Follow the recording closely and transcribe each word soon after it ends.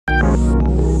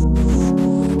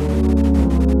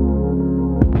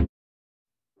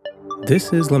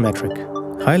This is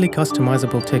LaMetric, highly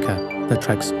customizable ticker that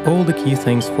tracks all the key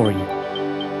things for you.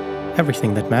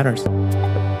 Everything that matters.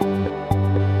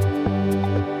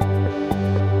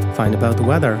 Find about the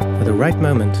weather at the right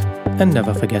moment and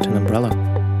never forget an umbrella.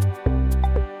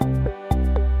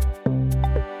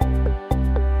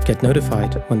 Get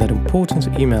notified when that important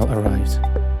email arrives.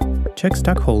 Check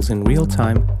stock holes in real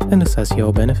time and assess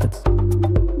your benefits.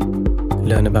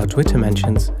 Learn about Twitter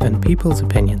mentions and people's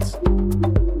opinions.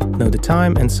 Know the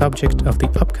time and subject of the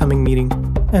upcoming meeting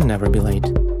and never be late.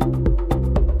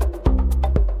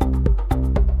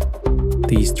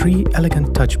 These 3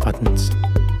 elegant touch buttons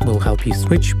will help you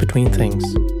switch between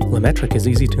things. LaMetric is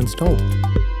easy to install.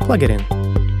 Plug it in.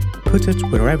 Put it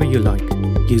wherever you like.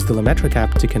 Use the LaMetric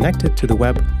app to connect it to the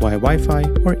web via Wi-Fi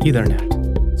or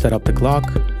Ethernet. Set up the clock,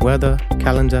 weather,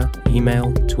 calendar,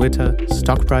 email, Twitter,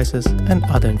 stock prices, and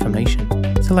other information.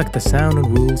 Select the sound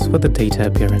and rules for the data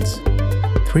appearance.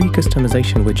 3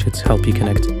 customization widgets help you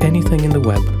connect anything in the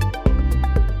web.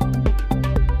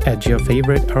 Add your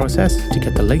favorite RSS to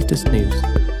get the latest news.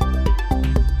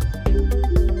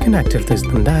 Connect if this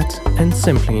then that, and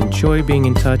simply enjoy being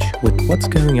in touch with what's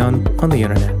going on the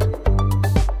internet.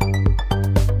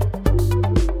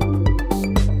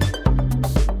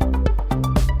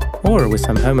 Or with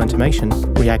some home automation,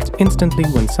 react instantly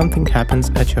when something happens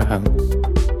at your home.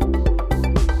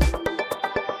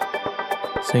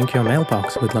 Sync your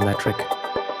mailbox with LaMetric.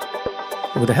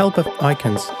 With the help of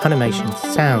icons, animations,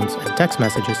 sounds, and text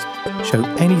messages, show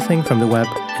anything from the web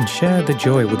and share the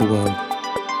joy with the world.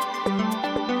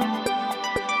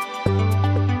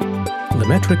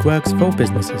 LaMetric works for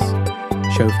businesses.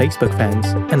 Show Facebook fans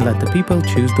and let the people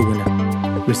choose the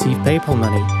winner. Receive PayPal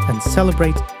money and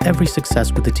celebrate every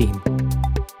success with the team.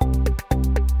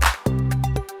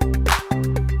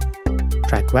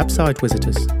 Track website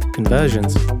visitors,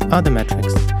 conversions, other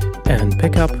metrics, and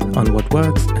pick up on what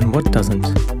works and what doesn't.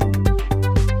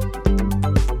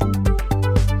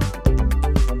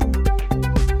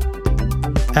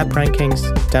 App rankings,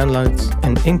 downloads,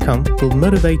 and income will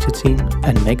motivate your team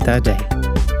and make their day.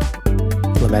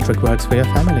 LaMetric works for your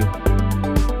family.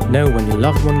 Know when your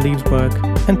loved one leaves work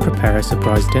and prepare a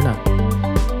surprise dinner.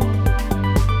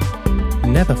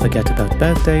 Never forget about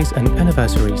birthdays and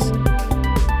anniversaries,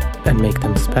 and make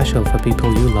them special for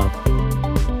people you love.